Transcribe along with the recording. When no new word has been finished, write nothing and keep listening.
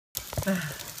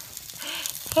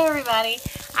Hey everybody,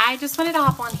 I just wanted to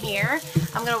hop on here.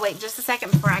 I'm going to wait just a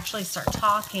second before I actually start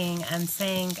talking and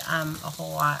saying a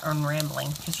whole lot or rambling,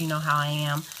 because you know how I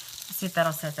am. Let's see if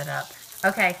that'll set that up.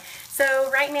 Okay, so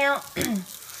right now,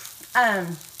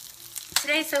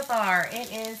 today so far,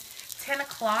 it is 10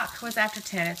 o'clock. It was after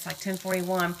 10, it's like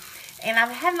 10:41. And I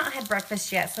have not had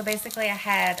breakfast yet. So basically I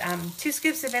had 2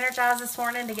 scoops of Energize this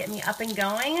morning to get me up and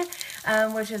going,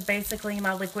 which is basically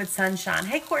my liquid sunshine.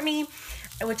 Hey Courtney,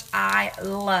 which I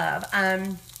love.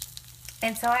 And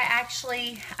so I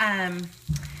actually,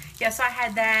 so I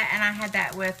had that, and I had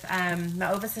that with my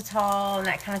Ovasitol and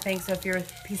that kind of thing. So if you're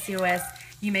with PCOS,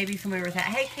 you may be familiar with that.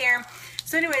 Hey Karen.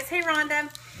 So anyways, hey Rhonda.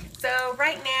 So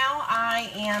right now I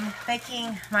am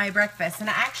making my breakfast, and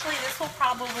actually this will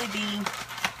probably be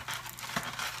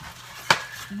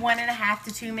 1.5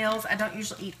 to 2 meals. I don't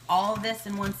usually eat all of this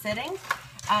in one sitting,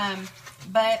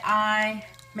 but I'm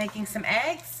making some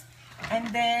eggs, and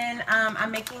then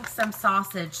I'm making some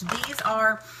sausage. These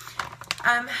are,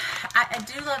 I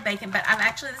do love bacon, but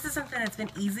this is something that's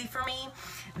been easy for me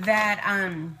that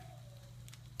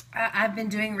I've been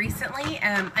doing recently.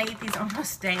 I eat these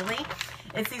almost daily.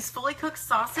 It's these fully cooked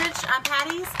sausage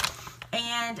patties,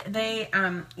 and they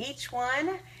each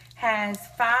one has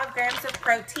 5 grams of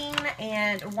protein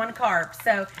and 1 carb.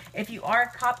 So if you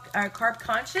are carb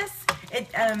conscious,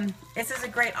 this is a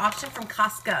great option from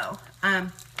Costco.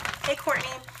 Hey Courtney.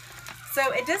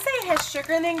 So it does say it has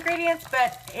sugar in the ingredients,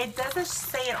 but it doesn't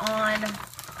say it on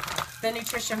the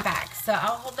nutrition facts. So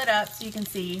I'll hold it up so you can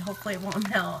see. Hopefully it won't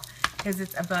melt because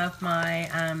it's above my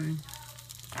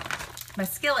my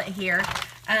skillet here.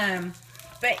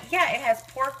 But yeah, it has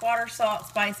pork, water, salt,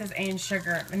 spices, and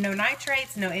sugar. No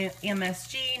nitrates, no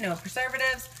MSG, no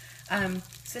preservatives,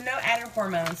 so no added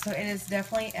hormones. So it is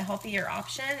definitely a healthier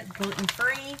option,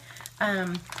 gluten-free.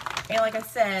 And like I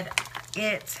said,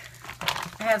 it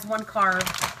has 1 carb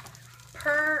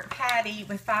per patty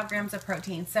with 5 grams of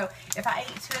protein. So if I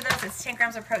eat 2 of those, it's 10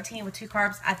 grams of protein with 2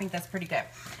 carbs. I think that's pretty good.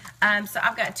 So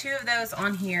I've got 2 of those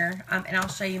on here, and I'll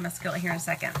show you my skillet here in a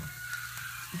second.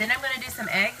 Then I'm going to do some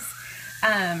eggs.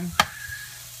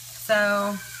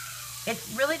 So it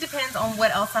really depends on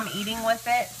what else I'm eating with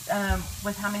it,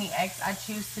 with how many eggs I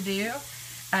choose to do.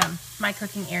 My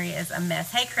cooking area is a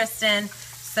mess. Hey Kristen.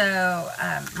 So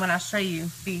when I show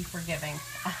you, be forgiving.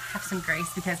 I have some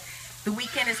grace because the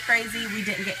weekend is crazy. We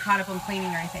didn't get caught up on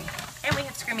cleaning or anything, and we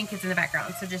have screaming kids in the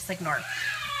background, so just ignore.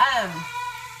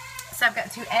 So I've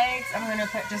got 2 eggs. I'm going to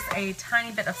put just a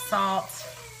tiny bit of salt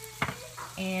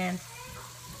and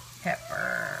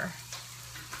pepper.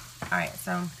 Alright,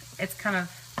 so it's kind of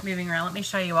moving around. Let me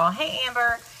show you all. Hey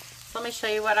Amber, so let me show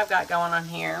you what I've got going on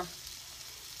here.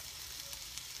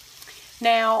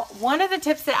 Now, one of the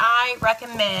tips that I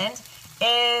recommend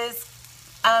is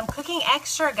cooking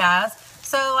extra, guys.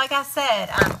 So like I said,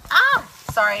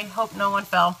 sorry, hope no one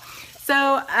fell.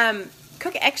 So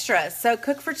cook extra. So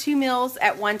cook for 2 meals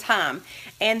at one time.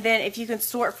 And then if you can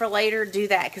store it for later, do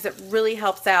that, because it really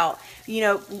helps out. You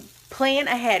know, plan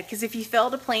ahead, because if you fail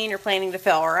to plan, you're planning to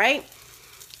fail, all right?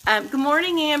 Good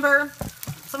morning, Amber.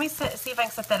 So let me see if I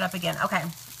can set that up again. Okay.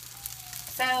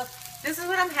 So this is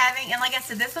what I'm having, and like I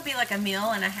said, this will be like a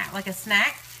meal and like a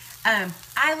snack.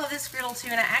 I love this griddle too,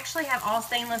 and I actually have all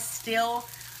stainless steel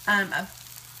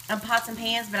pots and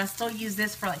pans, but I still use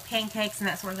this for like pancakes and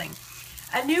that sort of thing.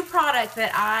 A new product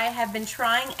that I have been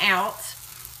trying out.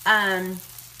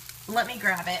 Let me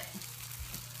grab it.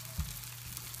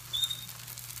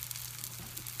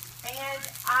 And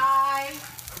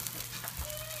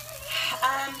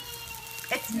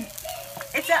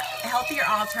it's a healthier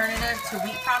alternative to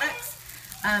wheat products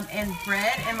and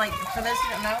bread. And like for those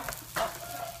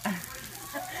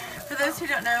who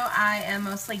don't know, I am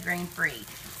mostly grain free.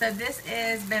 So this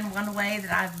has been one way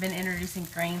that I've been introducing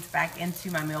grains back into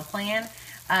my meal plan,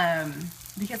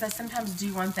 because I sometimes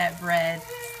do want that bread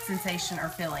sensation or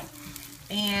filling.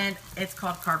 And it's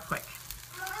called Carb Quick.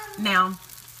 Now,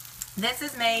 this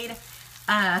is made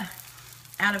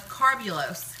out of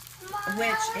carbulose,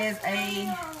 which is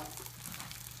a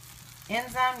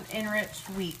enzyme-enriched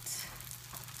wheat,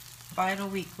 vital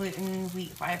wheat gluten,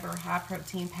 wheat fiber, high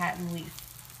protein, patent wheat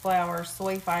flour,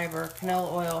 soy fiber,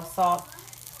 canola oil, salt,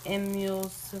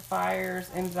 emulsifiers,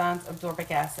 enzymes,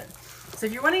 absorbic acid. So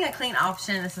if you're wanting a clean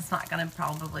option, this is not going to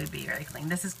probably be very clean.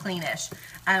 This is cleanish.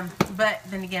 But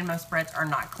then again, most breads are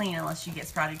not clean unless you get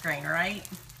sprouted grain, right?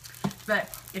 But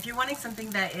if you're wanting something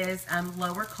that is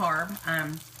lower carb,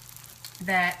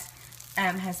 that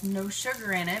has no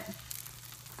sugar in it,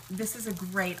 this is a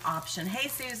great option. Hey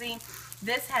Susie,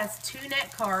 this has 2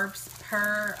 net carbs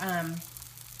per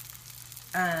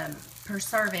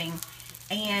serving,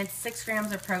 and 6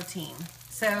 grams of protein.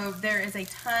 So there is a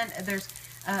ton, there's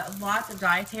lots of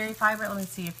dietary fiber. Let me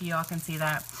see if you all can see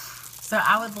that. So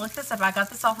I would look this up. I got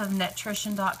this off of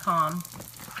Netrition.com.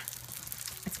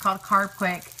 It's called Carb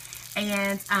Quick.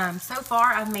 And so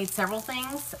far I've made several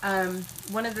things.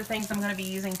 One of the things I'm going to be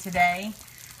using today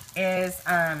is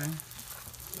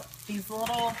these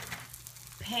little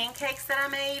pancakes that I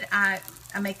made. I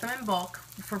make them in bulk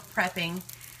for prepping.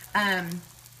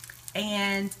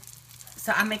 And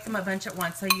so I make them a bunch at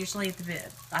once. So usually,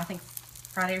 I think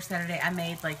Friday or Saturday, I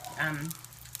made like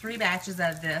 3 batches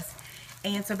of this.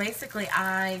 And so basically,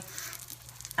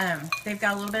 they've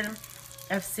got a little bit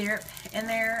of syrup in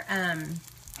there,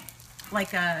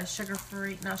 like a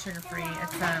sugar-free, not sugar-free.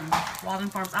 It's Walden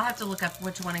Farms. I'll have to look up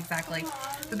which one exactly.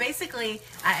 But basically,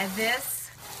 I add this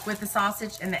with the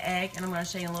sausage and the egg, and I'm going to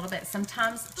show you a little bit.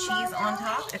 Sometimes cheese on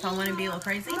top if I want to be a little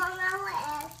crazy.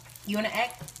 You want an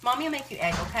egg? Mommy will make you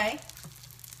egg, okay?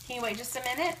 Can you wait just a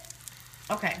minute?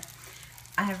 Okay.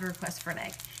 I have a request for an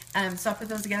egg. So I put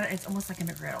those together. It's almost like a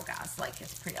McGriddle, guys. Like,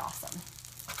 it's pretty awesome.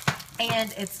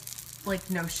 And it's like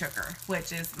no sugar,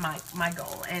 which is my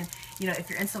goal. And, you know, if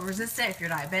you're insulin resistant, if you're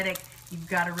diabetic, you've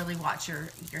got to really watch your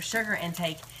sugar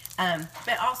intake.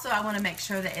 But also, I want to make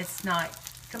sure that it's not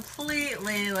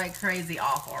completely, like, crazy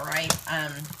awful, right?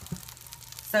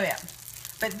 So, yeah.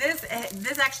 But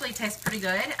this actually tastes pretty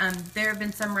good. There have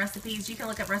been some recipes. You can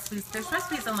look up recipes. There's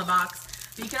recipes on the box,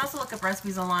 but you can also look up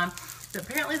recipes online. So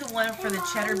apparently the one for the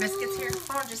cheddar biscuits here,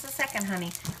 hold on just a second,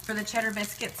 honey. For the cheddar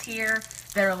biscuits here,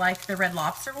 that are like the Red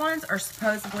Lobster ones, are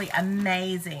supposedly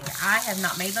amazing. I have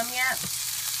not made them yet,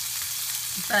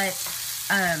 but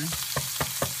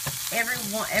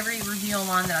every review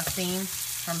online that I've seen,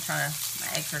 so I'm trying to, my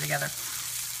eggs are together,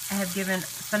 I have given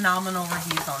phenomenal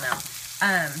reviews on them.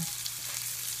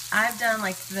 I've done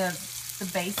like the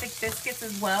basic biscuits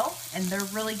as well, and they're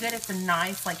really good. It's a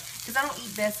nice, like, because I don't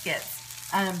eat biscuits,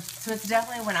 so it's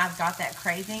definitely when I've got that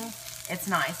craving, it's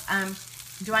nice.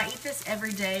 Do I eat this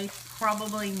every day?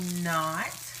 Probably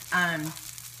not,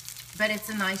 but it's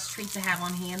a nice treat to have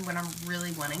on hand when I'm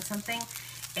really wanting something,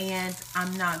 and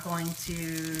I'm not going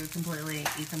to completely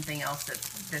eat something else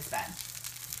that's this bad.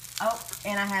 Oh,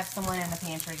 and I have someone in the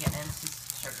pantry getting into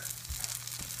sugar.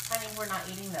 Honey, we're not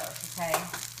eating those, okay?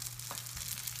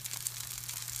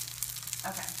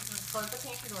 Okay, close the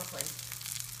pantry door, please.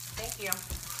 Thank you.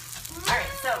 All right,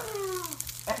 so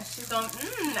she's going,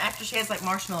 after she has like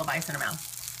marshmallow bites in her mouth.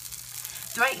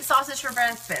 Do I eat sausage for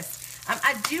breakfast?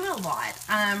 I do a lot.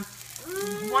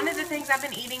 One of the things I've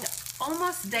been eating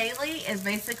almost daily is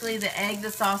basically the egg,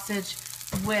 the sausage,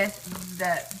 with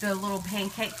the little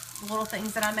pancake little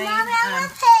things that I made.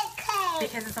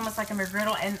 Because it's almost like a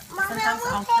McGriddle, and sometimes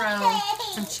I'll throw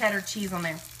some cheddar cheese on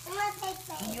there.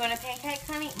 You want a pancake,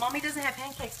 honey? Mommy doesn't have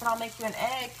pancakes, but I'll make you an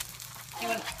egg. You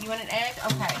want an egg?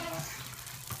 Okay.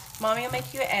 Mommy will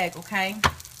make you an egg, okay?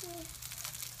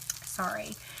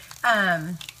 Sorry.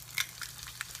 Gotta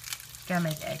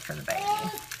make egg for the baby.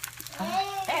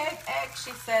 Egg,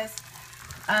 she says.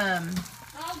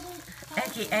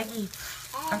 Eggy.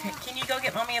 Okay, can you go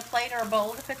get Mommy a plate or a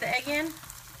bowl to put the egg in?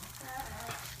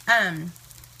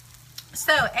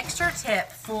 So, extra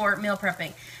tip for meal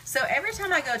prepping. So, every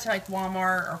time I go to like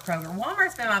Walmart or Kroger,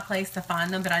 Walmart's been my place to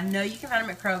find them, but I know you can find them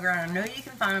at Kroger, and I know you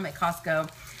can find them at Costco.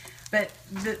 But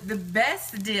the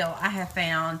best deal I have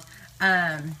found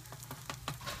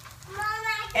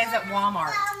is at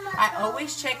Walmart. I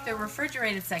always check the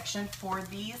refrigerated section for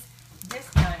these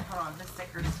discounted, hold on, the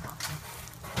stickers.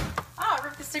 Oh, I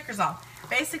ripped the stickers off.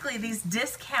 Basically, these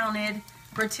discounted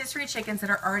rotisserie chickens that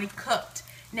are already cooked.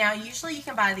 Now, usually you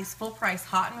can buy these full price,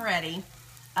 hot and ready,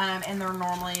 and they're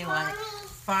normally like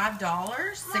 $5, $6.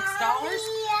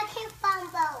 I can find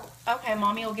those. Okay,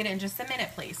 Mommy will get it in just a minute,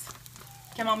 please.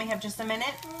 Can Mommy have just a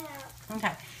minute? Yeah.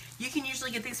 Okay. You can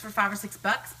usually get these for $5 or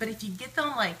 $6, but if you get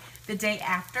them like the day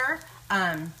after,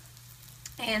 and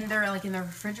they're like in the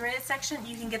refrigerated section,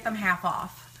 you can get them half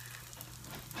off.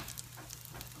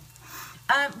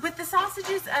 With the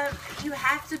sausages, you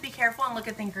have to be careful and look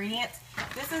at the ingredients.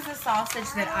 This is a sausage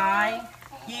that I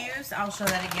use. I'll show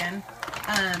that again.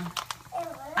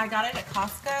 I got it at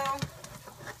Costco.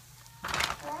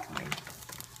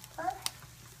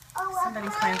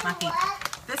 Somebody's playing with my feet.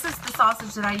 This is the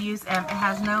sausage that I use. It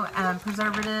has no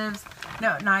preservatives,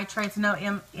 no nitrates, no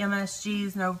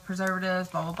MSGs, no preservatives,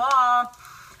 blah, blah,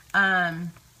 blah.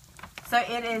 So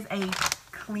it is a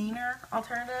cleaner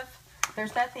alternative.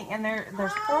 There's nothing in there.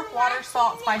 There's pork, water,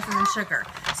 salt, spices, and sugar.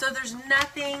 So there's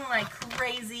nothing like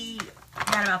crazy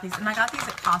bad about these. And I got these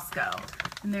at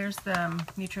Costco. And there's the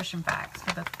nutrition facts.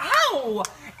 For the, ow!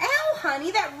 Ow,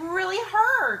 honey, that really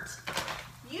hurt.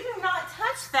 You do not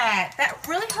touch that. That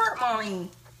really hurt,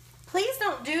 Mommy. Please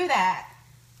don't do that.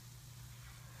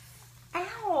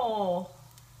 Ow.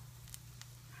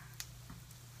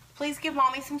 Please give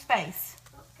Mommy some space.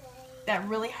 Okay. That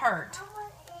really hurt. I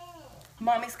want egg.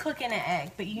 Mommy's cooking an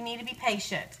egg, but you need to be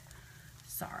patient.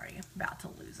 Sorry, about to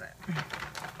lose it.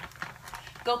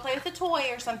 Go play with a toy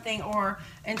or something, or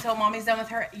until Mommy's done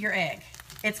with your egg.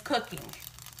 It's cooking.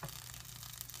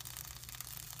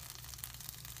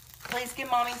 Please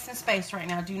give Mommy some space right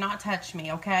now. Do not touch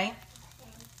me, okay? Okay.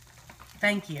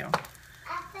 Thank you.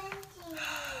 I sent you. I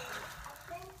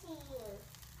sent you.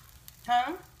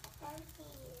 Huh? Sent you.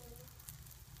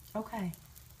 Okay.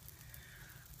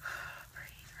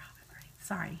 Breathe, Robin, breathe.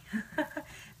 Sorry.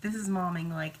 This is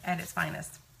momming like at its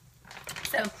finest.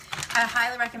 So I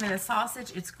highly recommend the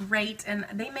sausage. It's great, and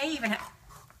they may even have...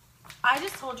 I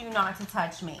just told you not to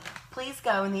touch me. Please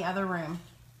go in the other room.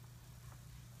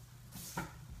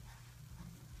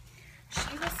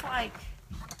 She was like,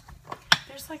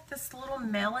 there's like this little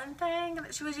melon thing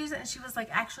that she was using, and she was like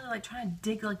actually like trying to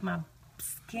dig like my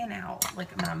skin out,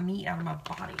 like my meat out of my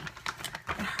body.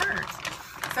 It hurts.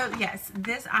 So yes,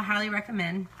 this I highly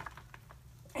recommend.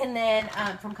 And then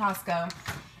from Costco.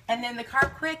 And then the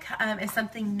Carb Quick is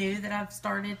something new that I've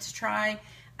started to try.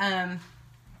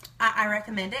 I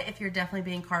recommend it if you're definitely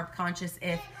being carb conscious,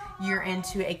 if you're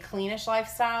into a cleanish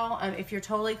lifestyle. If you're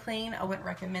totally clean, I wouldn't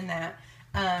recommend that.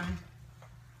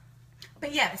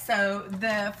 But yeah, so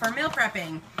for meal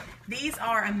prepping, these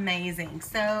are amazing.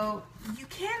 So you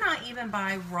cannot even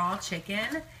buy raw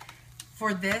chicken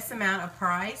for this amount of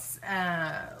price.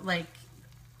 Like,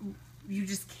 you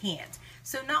just can't.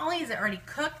 So not only is it already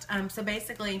cooked, so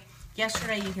basically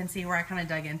yesterday you can see where I kind of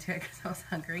dug into it because I was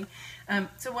hungry.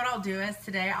 So what I'll do is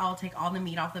today I'll take all the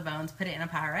meat off the bones, put it in a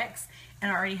Pyrex,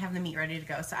 and I already have the meat ready to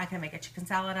go. So I can make a chicken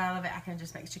salad out of it. I can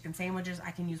just make chicken sandwiches. I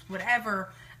can use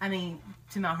whatever, I mean,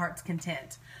 to my heart's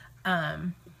content.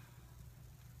 Oh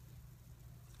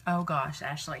gosh,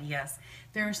 Ashley, yes.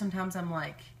 There are sometimes I'm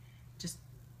like, just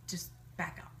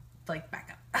back up. Like,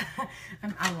 back up.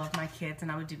 I love my kids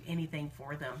and I would do anything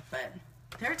for them, but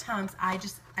there are times I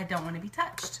don't want to be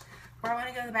touched, or I want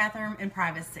to go to the bathroom in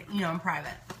privacy, in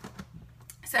private.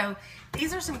 So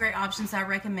these are some great options I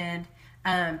recommend.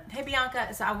 Hey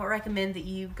Bianca, so I would recommend that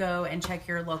you go and check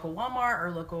your local Walmart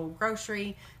or local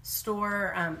grocery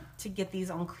store to get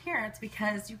these on clearance,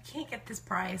 because you can't get this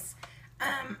price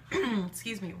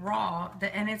excuse me, raw,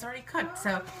 and it's already cooked,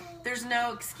 so there's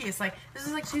no excuse. Like, this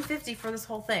is like $2.50 for this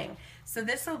whole thing, so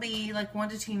this will be like 1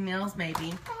 to 2 meals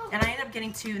maybe, and I ended up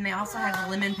getting 2, and they also have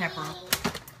the lemon pepper.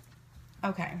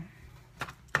 Okay,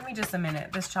 give me just a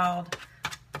minute. This child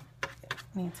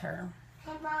needs her.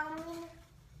 Hey, Mommy.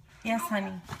 Yes,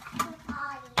 honey. Go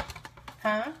potty.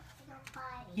 Huh? Go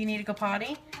potty. You need to go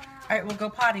potty? All right, we'll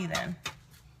go potty then.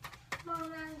 Mom,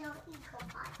 I don't eat go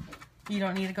potty. You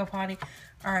don't need to go potty?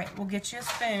 All right, we'll get you a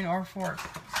spoon or a fork.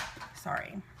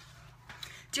 Sorry.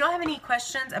 Do y'all have any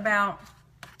questions about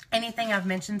anything I've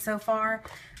mentioned so far?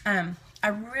 I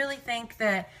really think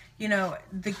that,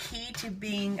 the key to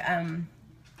being on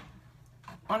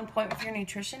point with your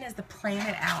nutrition is to plan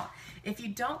it out. If you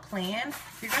don't plan,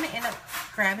 you're going to end up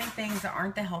grabbing things that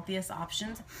aren't the healthiest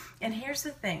options. And here's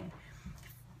the thing.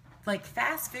 Like,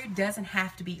 fast food doesn't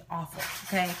have to be awful,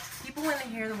 okay? People, when they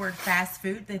hear the word fast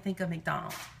food, they think of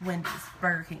McDonald's, Wendy's,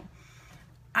 Burger King.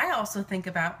 I also think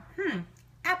about,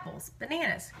 apples,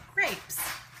 bananas, grapes,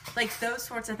 like those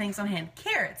sorts of things on hand.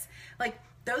 Carrots, like,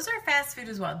 those are fast food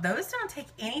as well. Those don't take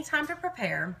any time to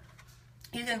prepare.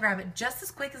 You can grab it just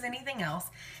as quick as anything else.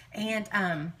 And,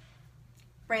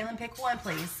 Braylon, pick one,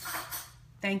 please.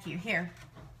 Thank you. Here.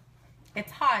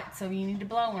 It's hot, so you need to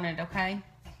blow on it, okay?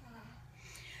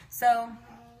 So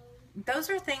those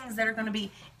are things that are going to be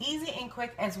easy and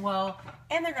quick as well,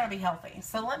 and they're going to be healthy.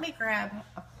 So let me grab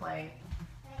a plate.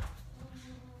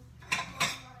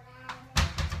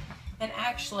 And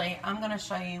actually, I'm going to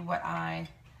show you what I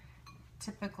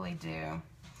typically do.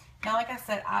 Now, like I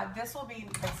said, this will be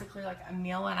basically like a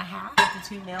meal and a half to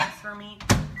 2 meals for me.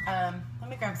 Let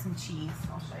me grab some cheese.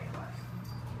 I'll show you what.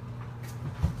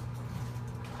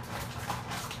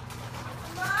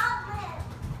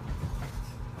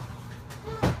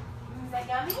 Is that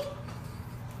yummy?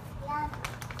 Yeah.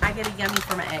 I get a yummy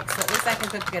for my eggs, so at least I can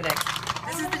cook good eggs.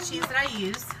 This is the cheese that I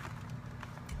use.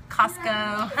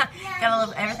 Costco. Gotta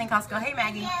love everything Costco. Hey,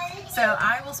 Maggie. So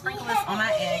I will sprinkle this on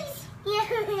my eggs.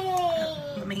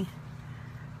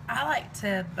 I like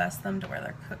to bust them to where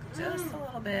they're cooked just a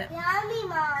little bit. Yummy,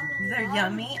 Mommy. They're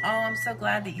yummy. Oh, I'm so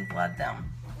glad that you love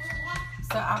them.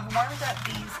 So I've warmed up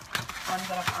these ones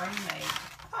that I've already made.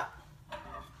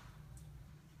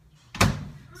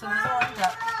 So these are warmed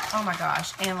up. Oh my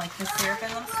gosh. And like the syrup in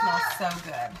them smells so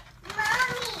good.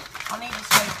 Mommy. I'll need to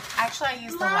show you. Actually, I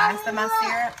used the last of my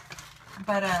syrup.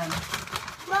 But,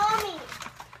 Mommy.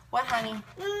 what, honey?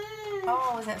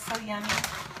 Oh, is that so yummy?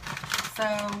 So,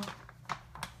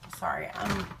 sorry.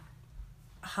 I'm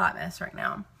a hot mess right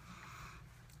now.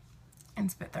 And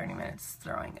spent 30 minutes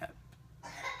throwing up.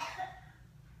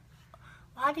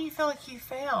 Why do you feel like you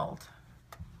failed?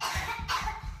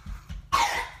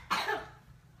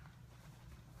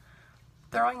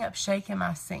 Throwing up shake in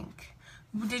my sink.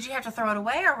 Did you have to throw it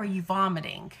away or were you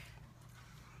vomiting?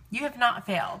 You have not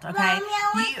failed, okay? Mommy,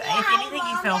 I want to If say anything, hi.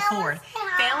 you Mommy, fell I want forward. to say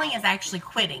hi. Failing is actually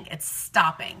quitting. It's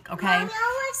stopping, okay? Mommy,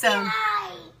 I want to say So,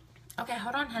 hi. okay,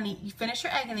 hold on, honey. You finish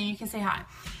your egg and then you can say hi.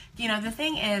 You know, the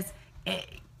thing is,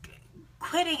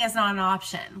 quitting is not an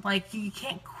option. Like, you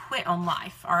can't quit on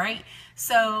life, all right?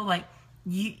 So, like,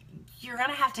 you're going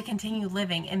to have to continue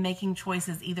living and making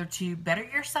choices either to better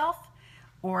yourself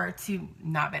or to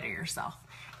not better yourself.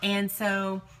 And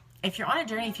so, if you're on a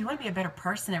journey, if you want to be a better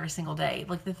person every single day,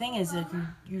 like, the thing is, if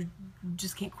you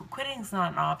just can't quit. Quitting is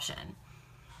not an option.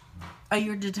 Oh,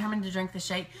 you're determined to drink the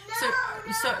shake? So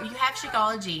you have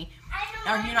Shakeology.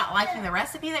 Are you not liking the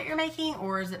recipe that you're making,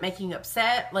 or is it making you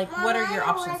upset? Like, what are your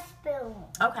options?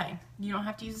 Okay, you don't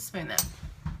have to use a spoon then.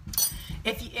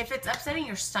 If it's upsetting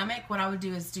your stomach, what I would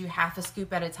do is do half a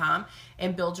scoop at a time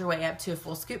and build your way up to a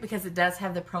full scoop, because it does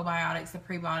have the probiotics, the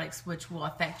prebiotics, which will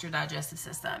affect your digestive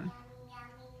system.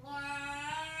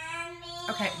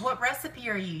 Okay, what recipe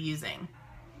are you using?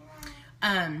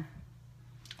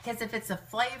 Because if it's a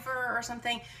flavor or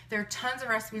something, there are tons of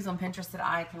recipes on Pinterest that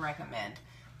I can recommend.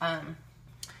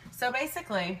 So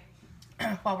basically,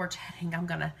 while we're chatting, I'm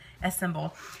gonna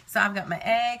assemble. So I've got my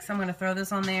eggs. I'm gonna throw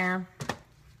this on there.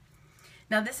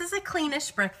 Now this is a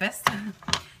cleanish breakfast.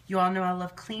 You all know I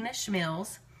love cleanish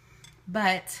meals,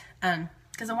 but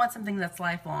because I want something that's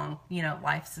lifelong. You know,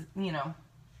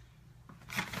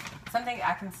 something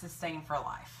I can sustain for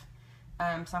life.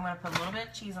 So I'm gonna put a little bit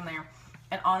of cheese on there.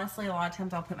 And honestly, a lot of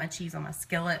times I'll put my cheese on my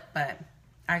skillet, but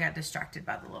I got distracted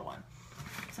by the little one.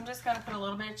 So I'm just gonna put a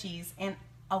little bit of cheese. And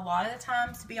a lot of the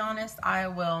times, to be honest, I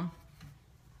will,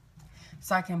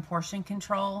 so I can portion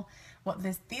control.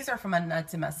 These are from my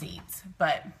nuts and my seeds,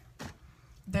 but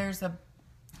there's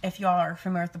if y'all are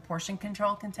familiar with the portion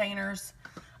control containers,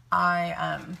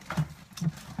 I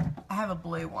have a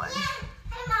blue one.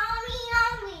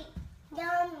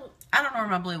 I don't know where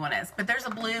my blue one is, but there's a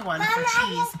blue one for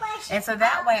cheese. And so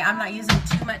that way I'm not using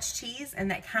too much cheese, and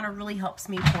that kind of really helps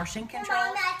me portion control.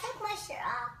 Mom, I took my shirt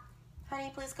off.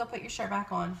 Honey, please go put your shirt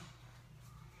back on.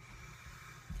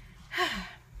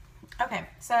 Okay,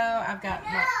 so I've got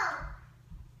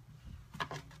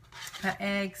my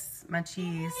eggs, my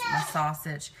cheese, my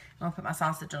sausage. I'm going to put my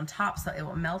sausage on top so it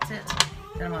will melt it.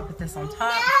 Then I'm going to put this on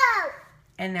top. No!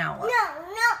 And now look.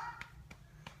 No!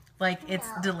 Like, it's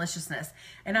deliciousness.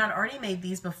 And I'd already made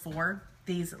these before,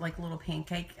 these like little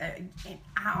pancake. And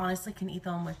I honestly can eat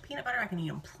them with peanut butter. I can eat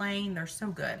them plain. They're so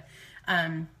good.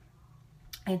 And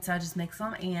so I just mix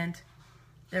them, and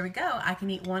there we go. I can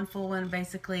eat one full one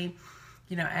basically,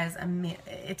 you know, as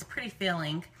it's pretty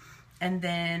filling. And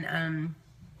then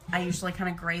I usually kind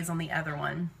of graze on the other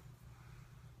one.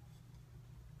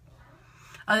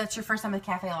 Oh, that's your first time with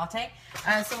cafe latte?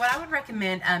 So what I would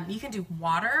recommend, you can do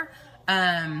water.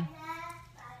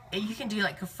 You can do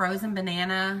like a frozen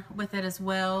banana with it as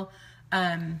well.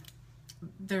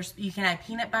 You can add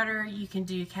peanut butter. You can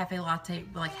do cafe latte,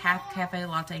 like half cafe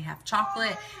latte, half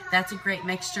chocolate. That's a great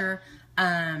mixture. You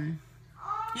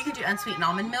can do unsweetened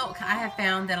almond milk. I have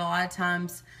found that a lot of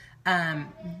times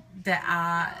that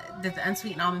the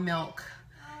unsweetened almond milk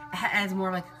adds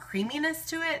more like a creaminess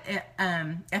to it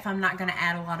if I'm not going to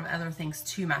add a lot of other things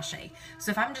to my shake.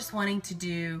 So if I'm just wanting to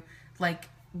do like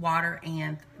water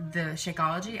and the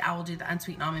Shakeology, I will do the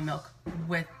unsweetened almond milk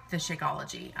with the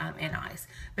Shakeology and ice.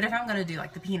 But if I'm going to do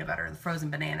like the peanut butter and the frozen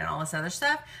banana and all this other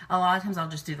stuff, a lot of times I'll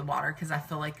just do the water because I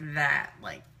feel like that,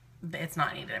 like, it's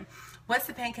not needed. What's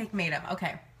the pancake made of?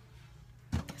 Okay,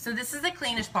 so this is the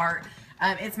cleanest part.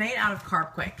 It's made out of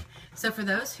Carb Quick. So for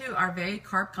those who are very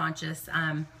carb conscious,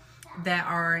 that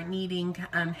are needing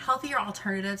healthier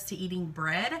alternatives to eating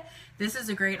bread, this is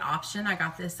a great option. I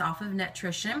got this off of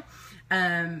Netrition.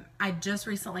 I just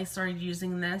recently started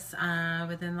using this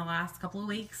within the last couple of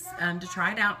weeks to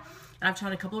try it out. I've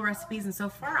tried a couple of recipes, and so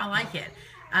far I like it.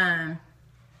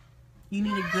 You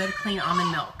need a good clean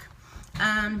almond milk.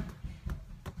 I'm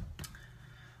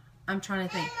trying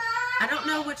to think. I don't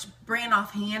know which brand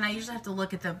offhand. I usually have to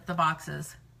look at the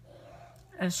boxes.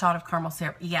 A shot of caramel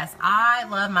syrup. Yes, I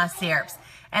love my syrups,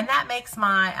 and that makes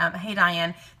my hey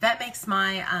Diane, that makes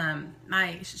my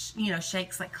my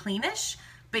shakes like cleanish.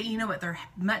 But you know what? They're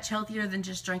much healthier than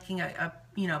just drinking a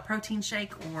protein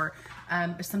shake or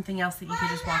something else that you could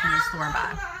just walk in the store and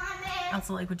buy.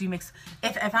 Absolutely. Would you mix?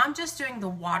 If I'm just doing the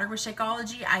water with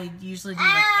Shakeology, I usually do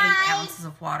like 8 ounces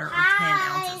of water or 10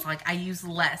 ounces. Like I use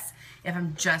less if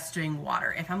I'm just doing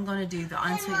water. If I'm going to do the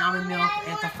unsweetened almond milk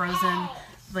at the frozen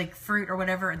like fruit or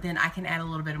whatever, then I can add a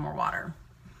little bit more water.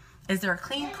 Is there a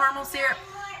clean caramel syrup?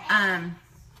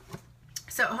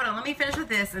 So hold on, let me finish with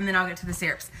this and then I'll get to the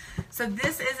syrups. So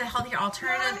this is a healthier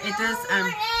alternative. It does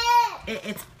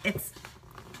it's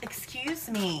excuse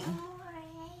me.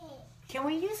 Can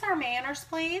we use our manners,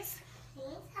 please?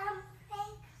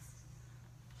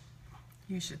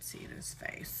 You should see this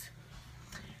face.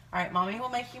 All right, Mommy will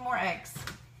make you more eggs.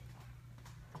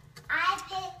 I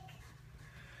pick.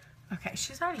 Okay,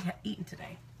 she's already eaten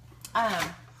today.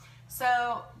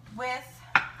 So with,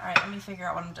 all right, let me figure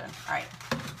out what I'm doing. All right.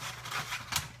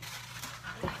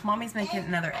 Mommy's making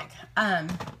another egg.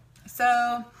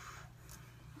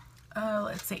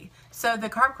 Let's see. So the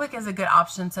Carb Quick is a good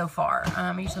option so far.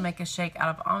 I usually make a shake out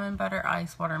of almond butter,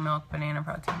 ice, water, milk, banana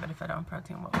protein. But if I don't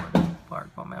protein, what would work?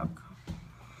 Well, milk.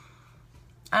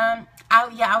 I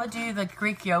would do the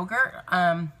Greek yogurt,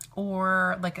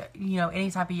 or like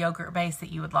any type of yogurt base that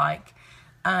you would like.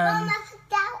 Mama, pick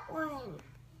that one.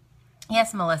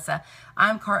 Yes, Melissa.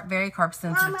 I'm very carb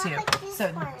sensitive Mama, too. pick this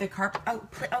So one. the carb. Oh,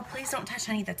 please don't touch,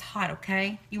 honey. That's hot.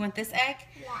 Okay. You want this egg?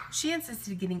 Yeah. She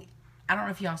insisted getting. I don't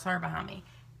know if y'all saw her behind me.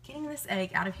 Getting this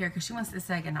egg out of here because she wants this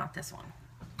egg and not this one.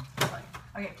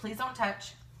 Okay. Please don't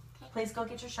touch. Please go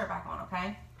get your shirt back on.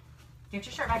 Okay. Get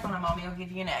your shirt back on, and Mommy will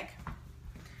give you an egg.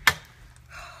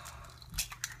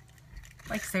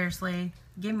 Like seriously,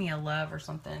 give me a love or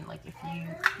something. Like if you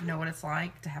know what it's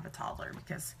like to have a toddler,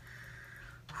 because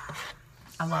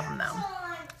I love them though.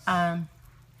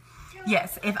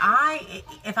 Yes, if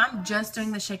I'm just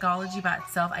doing the Shakeology by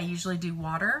itself, I usually do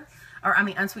water, or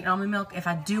unsweetened almond milk. If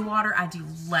I do water, I do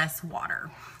less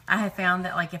water. I have found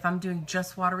that like if I'm doing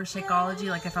just water with Shakeology,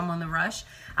 like if I'm on the rush,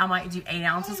 I might do 8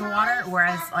 ounces of water,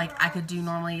 whereas like I could do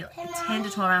normally 10 to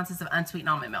 12 ounces of unsweetened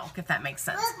almond milk, if that makes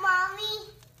sense. Look, Mommy.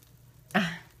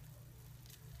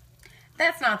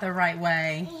 That's not the right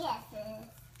way. Yes, it is.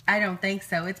 I don't think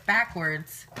so. It's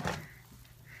backwards.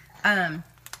 So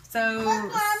Look,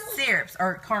 Mommy. syrups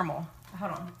or caramel.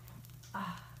 Hold on.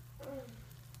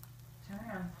 Turn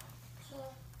around.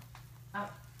 Oh.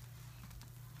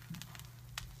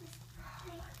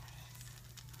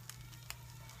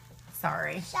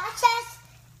 Sorry.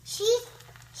 She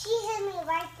hit me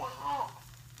right the head.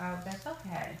 Oh, that's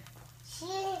okay.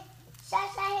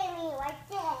 Sasha hit me right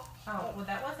the head. Oh, well,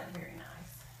 that wasn't very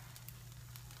nice.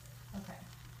 Okay.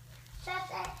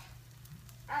 Sasha,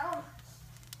 oh.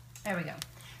 There we go. All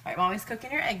right, Mommy's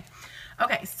cooking your egg.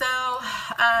 Okay, so,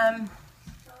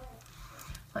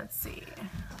 let's see.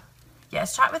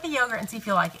 Yes, try it with the yogurt and see if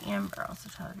you like it. Amber also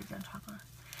try the vegan chocolate.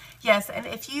 Yes, and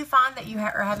if you find that you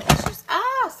are having issues,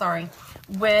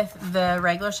 with the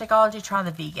regular Shakeology, try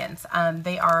the vegans.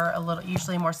 They are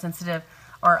usually more sensitive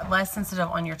or less sensitive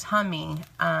on your tummy,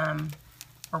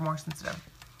 or more sensitive.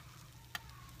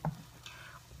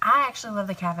 I actually love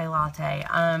the cafe latte.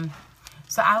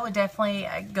 So I would definitely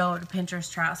go to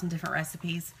Pinterest, try out some different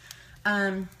recipes.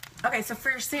 Okay, so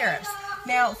for your syrups.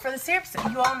 Now, for the syrups,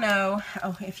 you all know,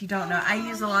 if you don't know, I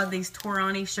use a lot of these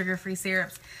Torani sugar-free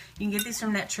syrups. You can get these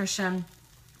from Nutrition.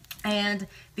 And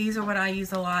these are what I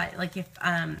use a lot. Like if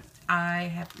I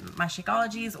have my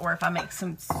Shakeologies, or if I make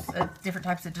some different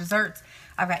types of desserts.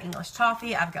 I've got English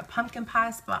toffee. I've got pumpkin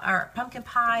pie,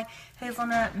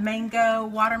 hazelnut, mango,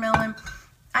 watermelon.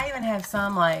 I even have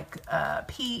some like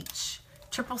peach,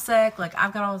 triple sec. Like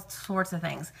I've got all sorts of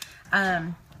things.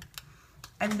 And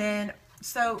then,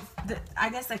 so I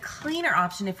guess a cleaner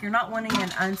option, if you're not wanting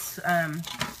an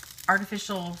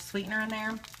artificial sweetener in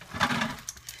there,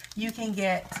 you can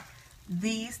get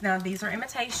these. Now these are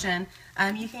imitation.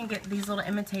 You can get these little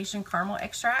imitation caramel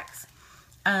extracts.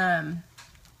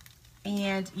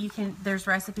 And you can, there's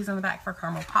recipes on the back for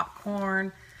caramel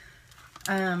popcorn,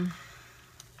 caramel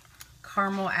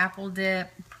apple dip.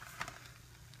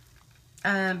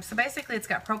 So basically it's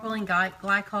got propylene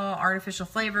glycol, artificial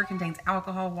flavor, contains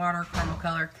alcohol, water, caramel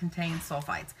color, contains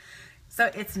sulfites.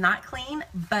 So it's not clean,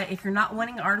 but if you're not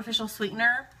wanting artificial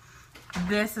sweetener,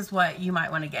 this is what you might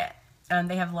want to get.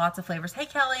 They have lots of flavors. Hey,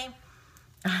 Kelly.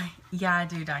 Yeah, I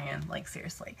do, Diane. Like,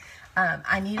 seriously.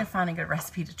 I need to find a good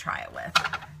recipe to try it with.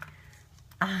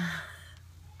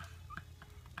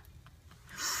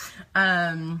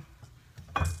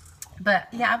 But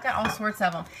yeah, I've got all sorts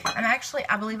of them. And actually,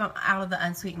 I believe I'm out of the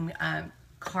unsweetened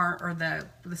or the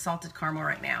salted caramel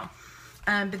right now.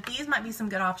 But these might be some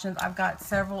good options. I've got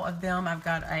several of them. I've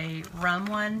got a rum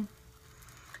one.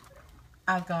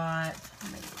 I've got,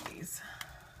 let me get these.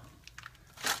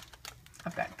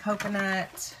 I've got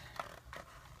coconut.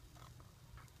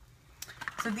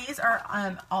 So these are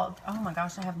all, oh my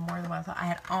gosh, I have more than what I thought. I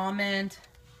had almond.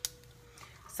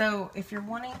 So if you're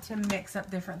wanting to mix up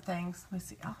different things, let me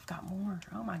see. Oh, I've got more.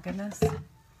 Oh my goodness.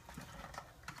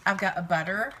 I've got a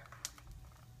butter.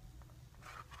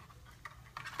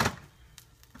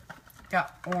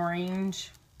 Got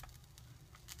orange.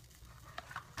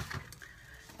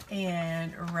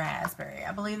 And raspberry.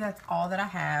 I believe that's all that I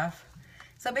have.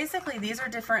 So basically these are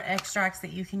different extracts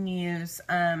that you can use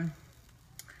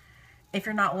if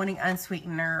you're not wanting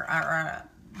unsweetened or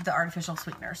the artificial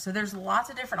sweetener. So there's lots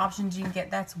of different options you can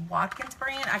get. That's Watkins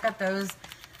brand. I got those,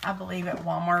 I believe, at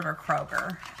Walmart or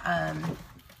Kroger. Let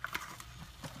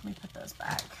me put those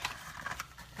back.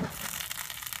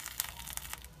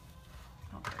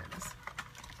 Oh, there it is.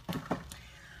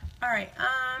 All right.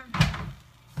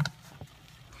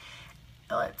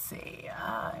 Let's see.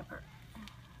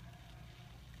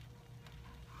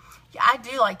 Yeah, I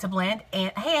do like to blend.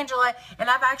 And hey, Angela, and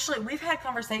we've had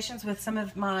conversations with some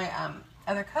of my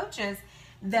other coaches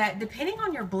that depending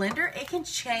on your blender, it can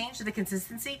change the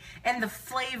consistency and the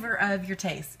flavor of your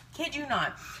taste. Kid you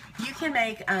not. You can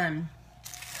make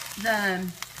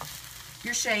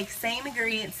your shake, same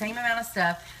ingredients, same amount of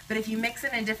stuff, but if you mix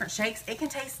it in different shakes, it can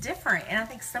taste different. And I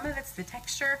think some of it's the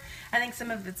texture. I think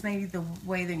some of it's maybe the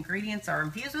way the ingredients are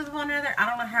infused with one another. I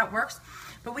don't know how it works,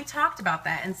 but we talked about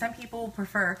that. And some people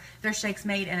prefer their shakes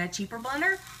made in a cheaper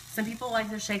blender. Some people like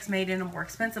their shakes made in a more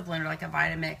expensive blender, like a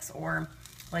Vitamix or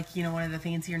like, you know, one of the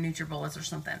fancier NutriBullets or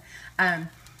something.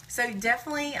 So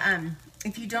definitely,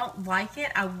 if you don't like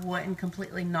it, I wouldn't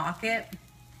completely knock it.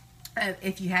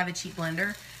 If you have a cheap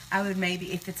blender, I would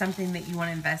maybe, if it's something that you want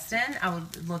to invest in, I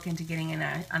would look into getting in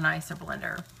a nicer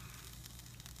blender.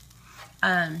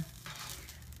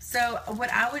 So what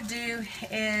I would do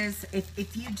is,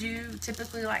 if you do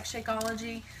typically like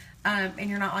Shakeology, and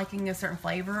you're not liking a certain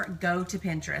flavor, go to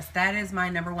Pinterest. That is my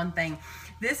 #1 thing.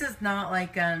 This is not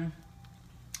like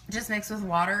just mix with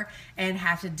water and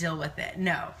have to deal with it.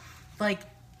 No, like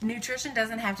nutrition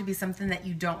doesn't have to be something that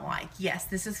you don't like. Yes,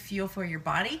 this is fuel for your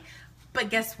body, but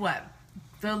guess what?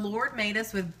 The Lord made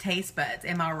us with taste buds.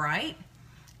 Am I right?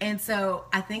 And so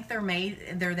I think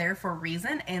they're there for a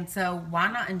reason. And so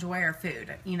why not enjoy our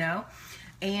food, you know?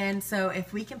 And so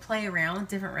if we can play around with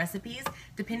different recipes,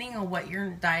 depending on what your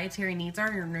dietary needs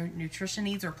are, your nutrition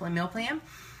needs or meal plan,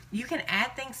 you can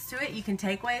add things to it. You can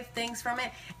take away things from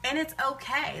it, and it's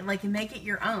okay. Like, make it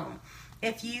your own.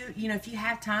 If if you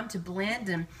have time to blend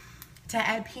and to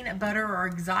add peanut butter or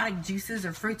exotic juices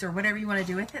or fruits or whatever you want to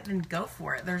do with it, then go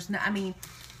for it. There's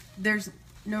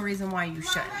no reason why you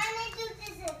shouldn't.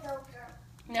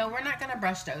 No, we're not going to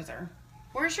brush Dozer.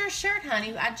 Where's your shirt,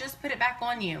 honey? I just put it back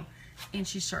on you. And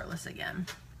she's shirtless again.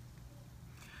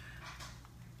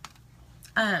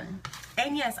 And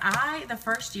yes, the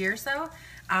first year or so,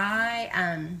 I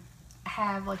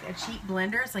have like a cheap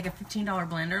blender. It's like a $15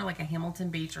 blender, like a Hamilton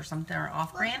Beach or something, or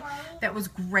off-brand. That was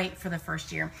great for the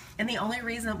first year. And the only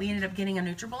reason that we ended up getting a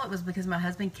NutriBullet was because my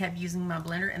husband kept using my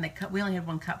blender, and we only had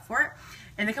 1 cup for it.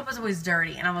 And the cup was always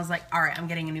dirty. And I was like, all right, I'm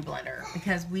getting a new blender,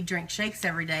 because we drink shakes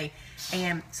every day.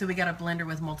 And so we got a blender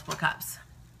with multiple cups.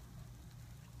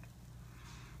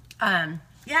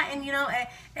 Yeah, and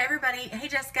everybody, hey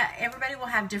Jessica, everybody will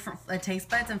have different taste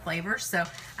buds and flavors, so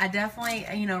I definitely,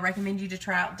 recommend you to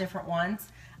try out different ones.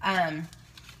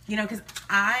 Because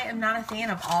I am not a fan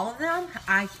of all of them.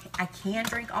 I can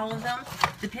drink all of them,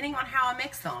 depending on how I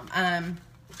mix them.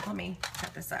 Let me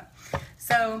cut this up.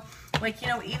 So,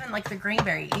 even like the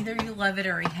greenberry, either you love it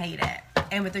or you hate it.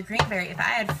 And with the greenberry, if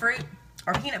I add fruit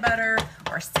or peanut butter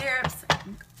or syrups,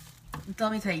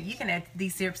 let me tell you, you can add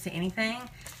these syrups to anything,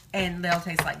 and they'll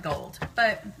taste like gold.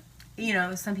 But,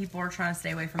 some people are trying to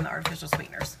stay away from the artificial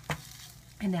sweeteners.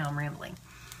 And now I'm rambling.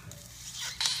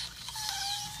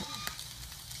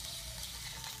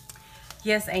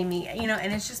 Yes, Amy,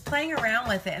 and it's just playing around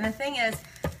with it. And the thing is,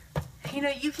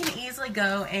 you can easily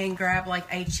go and grab like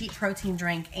a cheap protein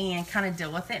drink and kind of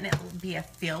deal with it, and it will be a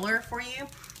filler for you.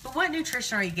 But what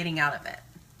nutrition are you getting out of it?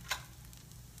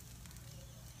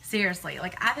 Seriously,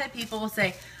 like I've had people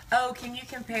say, oh, can you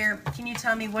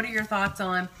tell me what are your thoughts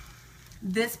on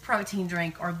this protein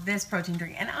drink or this protein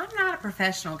drink? And I'm not a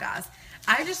professional, guys.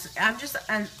 I'm just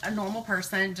a normal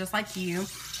person, just like you,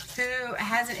 who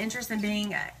has an interest in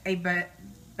being a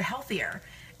healthier.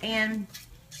 And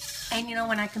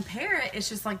when I compare it, it's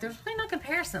just like there's really no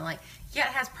comparison. Like, yeah,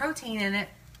 it has protein in it,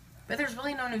 but there's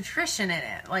really no nutrition in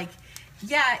it. Like,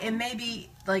 yeah, it may be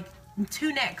like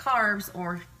 2 net carbs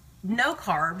or no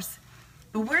carbs,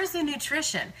 but where's the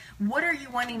nutrition? What are you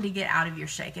wanting to get out of your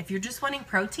shake? If you're just wanting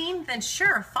protein, then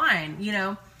sure, fine, you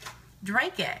know,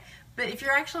 drink it. But if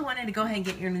you're actually wanting to go ahead and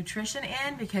get your nutrition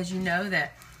in because you know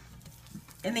that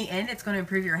in the end it's going to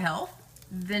improve your health,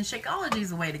 then Shakeology is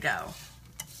the way to go.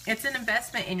 It's an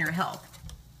investment in your health.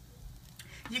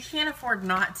 You can't afford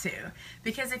not to,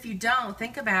 because if you don't,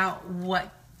 think about what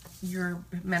your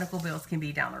medical bills can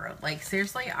be down the road. Like,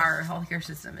 seriously, our healthcare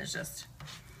system is just,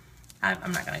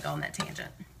 I'm not going to go on that tangent.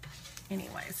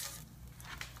 Anyways.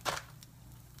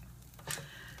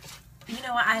 You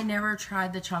know what? I never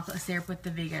tried the chocolate syrup with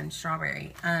the vegan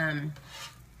strawberry. The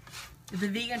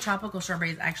vegan tropical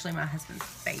strawberry is actually my husband's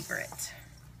favorite.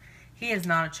 He is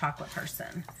not a chocolate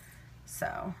person.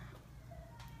 So,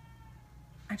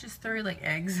 I just threw like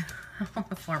eggs on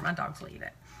the floor. My dogs will eat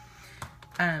it.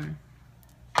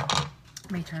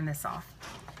 Let me turn this off.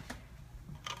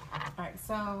 Alright,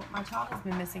 so my child has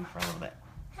been missing for a little bit.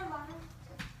 Come on.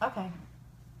 Okay.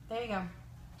 There you go.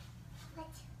 What?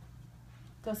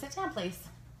 Go sit down, please.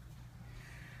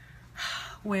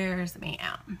 Where's me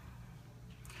out? A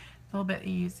little bit of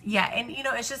use. Yeah, and you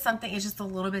know, it's just something, it's just a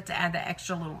little bit to add that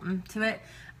extra little to it.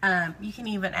 You can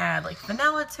even add like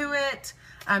vanilla to it.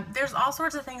 There's all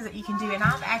sorts of things that you can do, and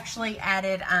I've actually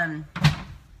added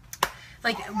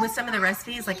like with some of the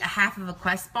recipes, like a half of a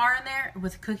Quest bar in there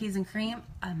with cookies and cream.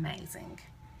 Amazing.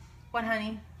 What,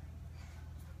 honey?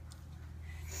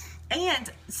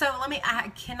 And so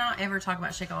I cannot ever talk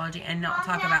about Shakeology and not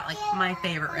talk about like my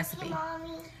favorite recipe. Mommy.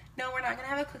 No, we're not gonna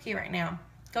have a cookie right now.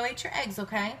 Go eat your eggs,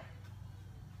 okay?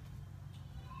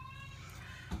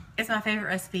 It's my favorite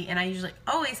recipe, and I usually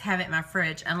always have it in my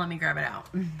fridge. And let me grab it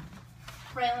out.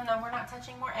 Raylan, no, we're not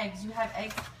touching more eggs. You have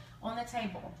eggs on the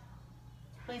table.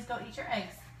 Please go eat your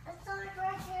eggs. It's on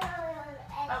right here.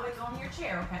 Oh, it's on your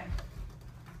chair, okay.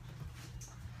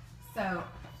 So,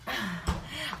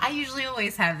 I usually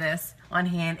always have this on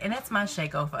hand, and it's my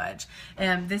Shake-O-Fudge.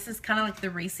 This is kind of like the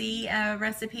Reese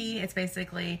recipe. It's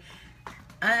basically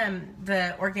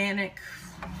the organic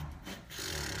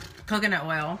coconut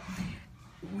oil,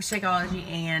 Shakeology,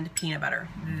 and peanut butter.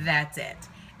 That's it.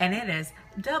 And it is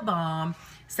the bomb.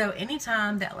 So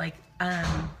anytime that like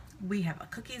we have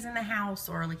cookies in the house,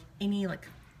 or like anything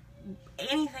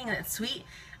that's sweet,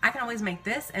 I can always make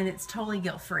this, and it's totally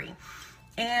guilt-free.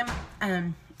 And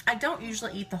I don't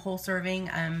usually eat the whole serving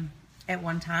at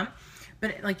one time,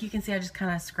 but like you can see, I just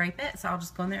kind of scrape it. So I'll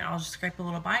just go in there, I'll just scrape a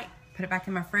little bite, put it back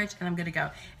in my fridge, and I'm good to go.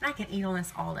 And I can eat on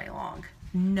this all day long.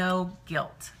 No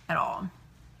guilt at all.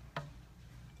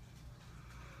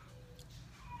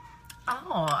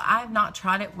 Oh, I've not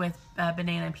tried it with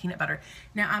banana and peanut butter.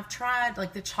 Now, I've tried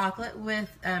like the chocolate with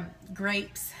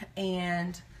grapes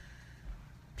and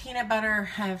peanut butter.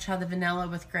 I've tried the vanilla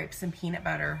with grapes and peanut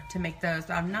butter to make those,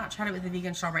 but I've not tried it with the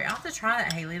vegan strawberry. I'll have to try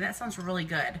that, Haley. That sounds really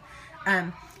good.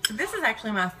 So this is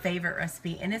actually my favorite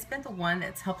recipe, and it's been the one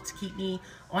that's helped to keep me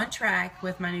on track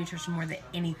with my nutrition more than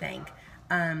anything.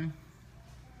 Oh,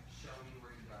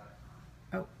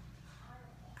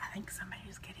 I think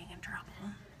somebody's getting in trouble.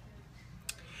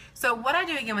 So what I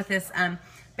do again with this,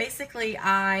 basically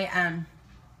I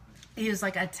use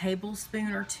like a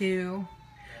tablespoon or 2.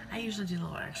 I usually do a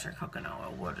little extra coconut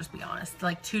oil, we'll just be honest.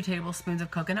 Like 2 tablespoons of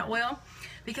coconut oil,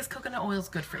 because coconut oil is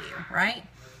good for you, right?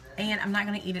 And I'm not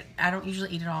going to eat it, I don't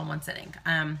usually eat it all in one sitting.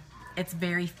 It's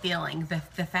very filling.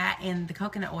 The fat in the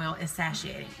coconut oil is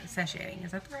satiating, is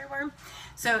that the right word?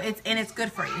 So it's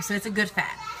good for you, so it's a good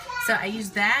fat. So I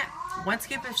use that, 1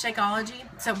 scoop of Shakeology.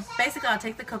 So basically I'll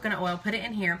take the coconut oil, put it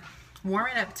in here, warm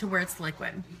it up to where it's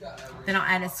liquid. Then I'll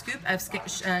add a scoop of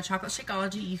chocolate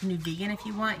Shakeology. You can do vegan if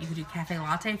you want. You can do cafe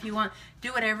latte if you want.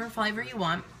 Do whatever flavor you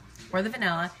want, or the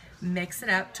vanilla. Mix it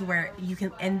up to where you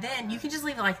can, and then you can just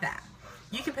leave it like that.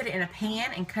 You can put it in a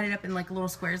pan and cut it up in like little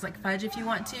squares like fudge if you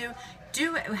want to.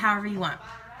 Do it however you want.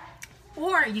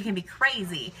 Or you can be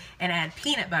crazy and add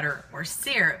peanut butter or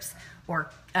syrups, or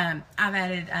I've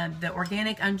added the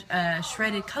organic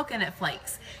shredded coconut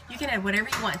flakes. You can add whatever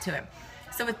you want to it.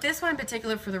 So with this one in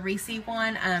particular, for the Reese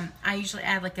one, I usually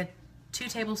add like 2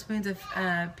 tablespoons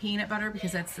of peanut butter,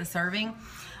 because that's the serving.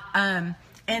 And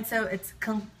so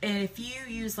if you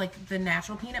use like the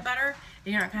natural peanut butter,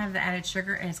 you're not gonna have the added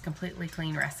sugar, and it's a completely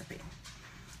clean recipe.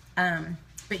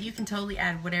 But you can totally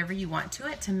add whatever you want to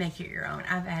it to make it your own.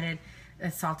 I've added a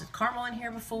salted caramel in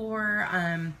here before.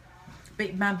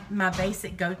 But my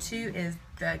basic go-to is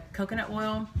the coconut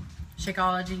oil,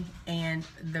 Shakeology, and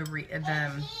the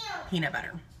peanut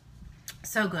butter.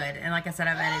 So good. And like I said,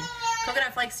 I've added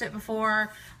coconut flakes to it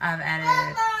before. I've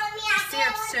added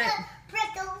syrups to it.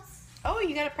 Pretzels. Oh,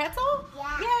 you got a pretzel?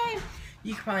 Yeah. Yay!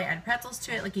 You could probably add pretzels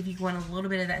to it, like if you want a little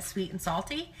bit of that sweet and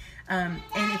salty. And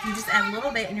if you just add a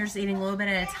little bit and you're just eating a little bit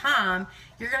at a time,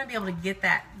 you're going to be able to get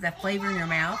that flavor in your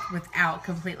mouth without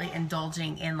completely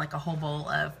indulging in like a whole bowl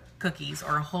of cookies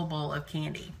or a whole bowl of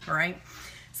candy, all right?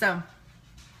 So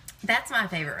that's my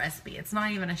favorite recipe. It's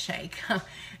not even a shake.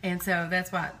 And so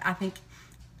that's why I think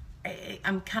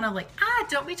I'm kind of like,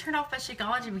 don't be turned off by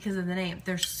Shakeology because of the name.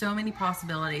 There's so many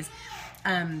possibilities.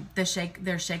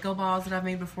 There's Shako balls that I've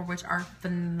made before, which are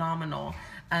phenomenal.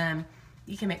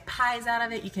 You can make pies out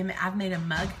of it. I've made a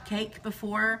mug cake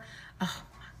before. Oh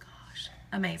my gosh,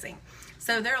 amazing.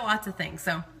 So there are lots of things.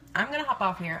 So I'm going to hop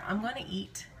off here. I'm going to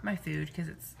eat my food because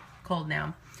it's cold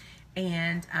now.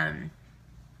 And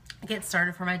get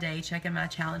started for my day, checking my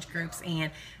challenge groups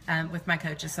and with my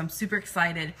coaches. So I'm super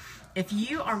excited. If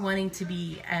you are wanting to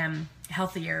be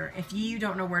healthier, if you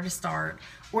don't know where to start,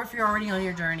 or if you're already on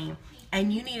your journey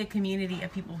and you need a community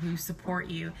of people who support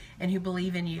you and who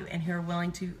believe in you and who are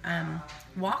willing to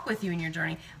walk with you in your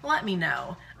journey, let me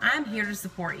know. I'm here to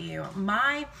support you.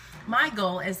 My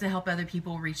goal is to help other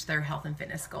people reach their health and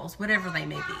fitness goals, whatever they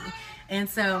may be. And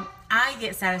so I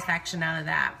get satisfaction out of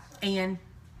that. And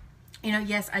you know,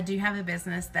 yes, I do have a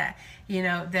business that, you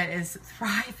know, that is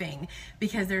thriving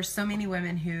because there's so many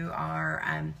women who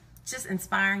are just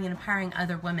inspiring and empowering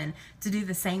other women to do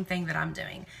the same thing that I'm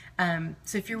doing.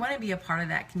 So if you want to be a part of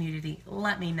that community,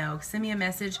 let me know. Send me a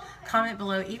message, comment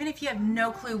below, even if you have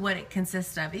no clue what it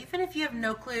consists of, even if you have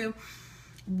no clue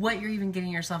what you're even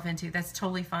getting yourself into, that's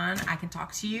totally fine. I can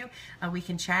talk to you. We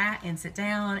can chat and sit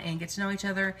down and get to know each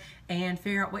other and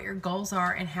figure out what your goals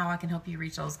are and how I can help you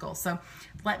reach those goals. So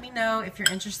let me know if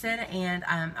you're interested, and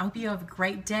I hope you have a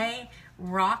great day.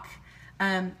 Rock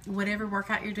whatever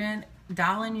workout you're doing.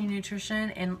 Dial in your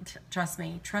nutrition, and trust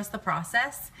me, trust the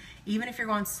process. Even if you're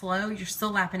going slow, you're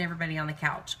still lapping everybody on the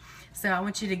couch. So I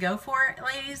want you to go for it,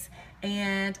 ladies.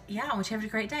 And yeah, I want you to have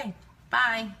a great day.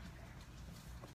 Bye.